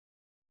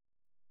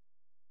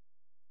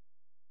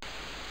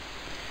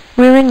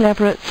Rearing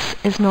leverets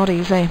is not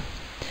easy.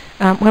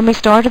 When we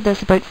started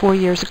this about 4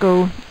 years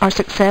ago, our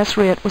success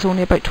rate was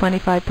only about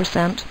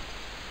 25%,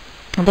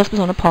 and this was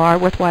on a par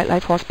with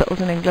wildlife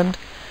hospitals in England.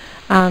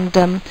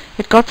 And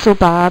it got so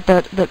bad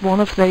that one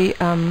of the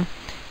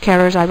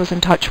carers I was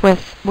in touch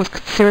with was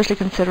seriously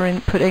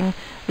considering putting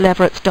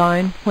leverets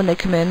down when they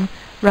come in,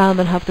 rather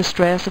than have the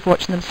stress of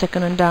watching them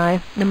sicken and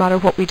die, no matter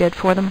what we did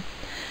for them.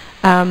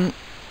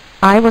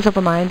 I was of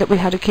a mind that we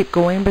had to keep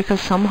going,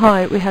 because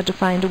somehow we had to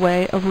find a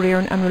way of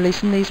rearing and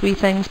releasing these wee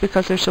things,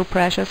 because they're so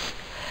precious,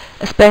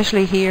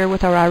 especially here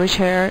with our Irish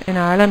hare in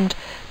Ireland,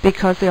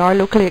 because they are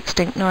locally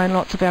extinct now in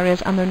lots of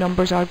areas, and their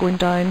numbers are going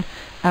down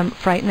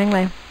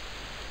frighteningly.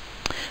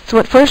 So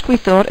at first we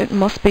thought it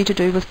must be to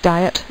do with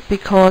diet,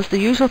 because the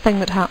usual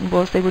thing that happened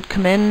was they would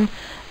come in,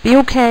 be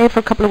okay for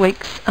a couple of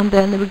weeks, and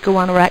then they would go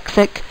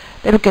anorexic,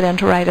 they would get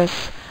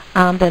enteritis,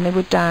 and then they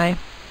would die.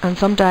 And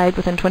some died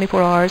within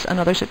 24 hours, and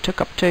others it took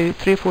up to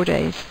 3 or 4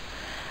 days.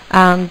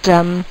 And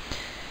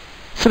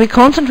so we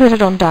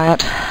concentrated on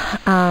diet,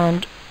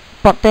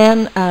 but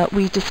then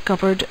we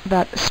discovered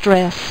that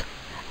stress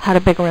had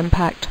a bigger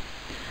impact.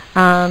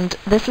 And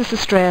this is the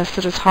stress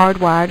that is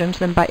hardwired into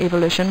them by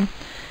evolution.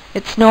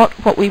 It's not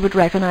what we would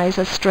recognise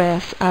as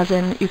stress, as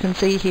in, you can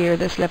see here,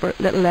 this little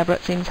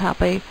leveret seems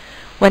happy.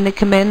 When they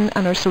come in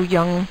and are so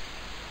young,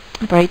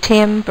 very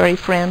tame, very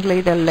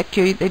friendly, they'll lick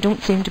you, they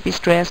don't seem to be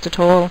stressed at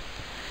all.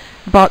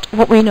 But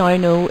what we now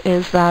know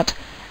is that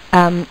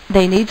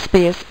they need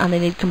space, and they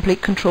need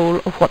complete control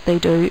of what they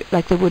do,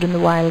 like they would in the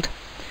wild.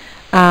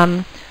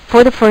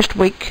 For the first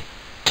week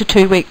to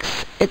 2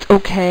 weeks, it's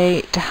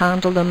okay to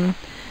handle them,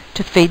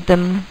 to feed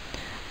them,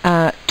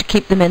 to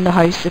keep them in the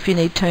house if you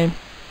need to.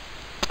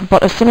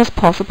 But as soon as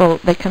possible,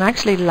 they can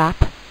actually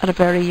lap at a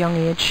very young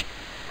age.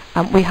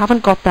 We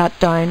haven't got that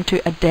down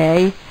to a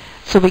day,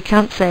 so we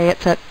can't say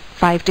it's at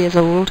 5 days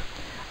old.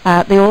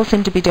 They all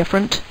seem to be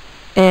different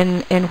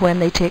in when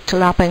they take to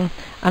lapping,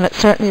 and it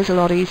certainly is a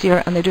lot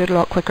easier, and they do it a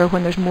lot quicker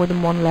when there's more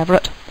than one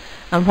leveret.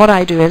 And what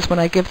I do is, when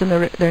I give them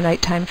their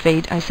nighttime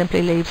feed, I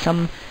simply leave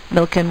some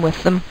milk in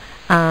with them,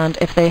 and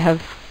if they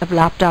have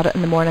lapped at it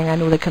in the morning, I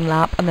know they can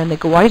lap, and then they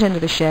go out into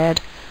the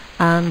shed,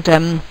 and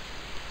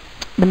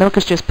the milk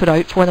is just put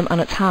out for them, and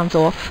it's hands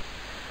off,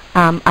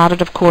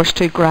 added of course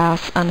to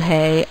grass and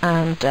hay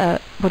and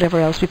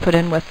whatever else we put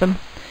in with them.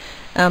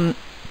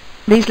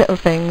 These little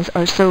things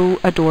are so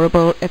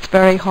adorable. It's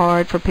very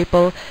hard for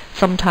people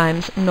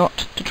sometimes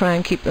not to try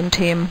and keep them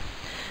tame,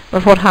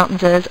 but what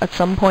happens is, at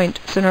some point,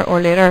 sooner or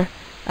later,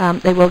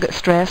 they will get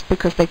stressed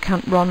because they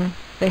can't run.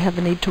 They have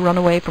the need to run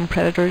away from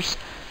predators.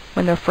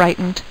 When they're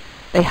frightened,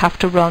 they have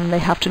to run, they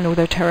have to know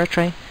their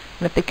territory,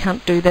 and if they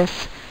can't do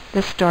this,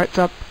 this starts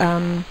up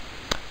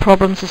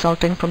problems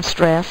resulting from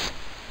stress,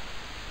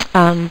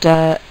 and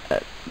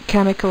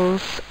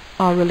chemicals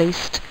are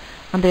released,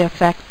 and they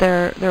affect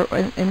their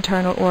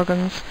internal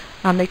organs,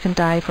 and they can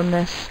die from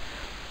this.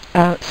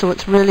 So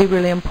it's really,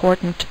 really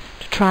important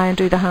to try and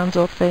do the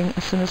hands-off thing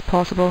as soon as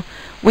possible.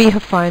 We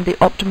have found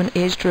the optimum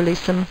age to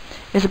release them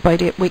is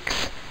about 8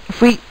 weeks.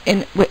 If we,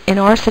 in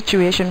our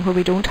situation where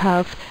we don't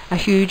have a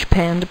huge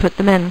pen to put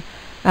them in,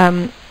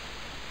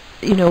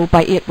 you know,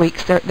 by 8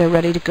 weeks they're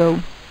ready to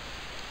go.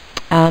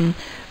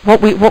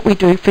 What we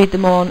do feed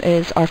them on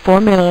is, our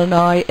formula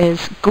now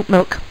is goat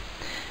milk.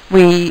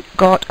 We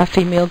got a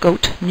female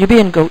goat,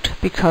 Nubian goat,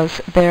 because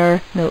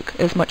their milk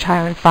is much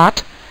higher in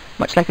fat,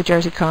 much like a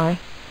Jersey cow,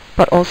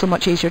 but also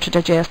much easier to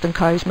digest than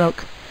cow's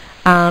milk.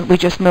 And we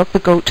just milk the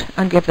goat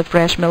and give the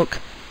fresh milk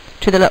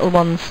to the little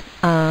ones,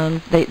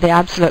 and they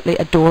absolutely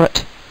adore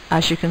it.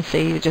 As you can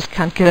see, they just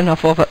can't get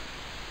enough of it.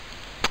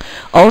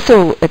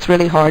 Also, it's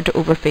really hard to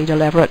overfeed a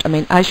leveret. I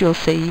mean, as you'll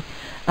see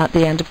at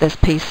the end of this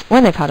piece,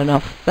 when they've had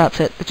enough,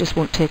 that's it, they just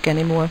won't take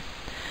any more.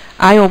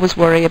 I always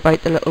worry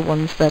about the little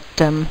ones that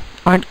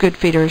aren't good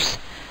feeders,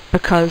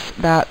 because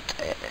that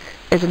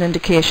is an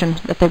indication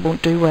that they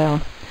won't do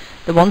well.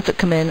 The ones that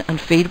come in and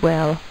feed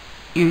well,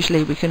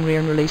 usually we can rear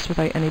and release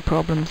without any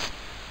problems.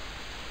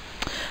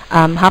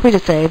 I'm happy to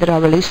say that our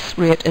release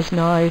rate is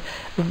now,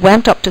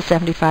 went up to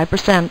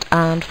 75%,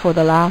 and for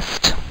the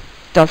last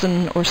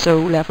dozen or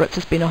so leverets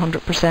has been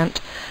 100%.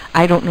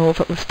 I don't know if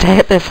it will stay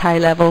at this high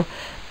level,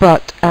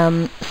 but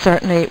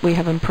certainly we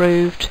have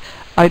improved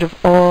out of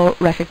all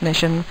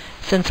recognition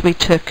since we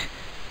took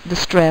the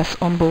stress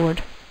on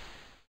board.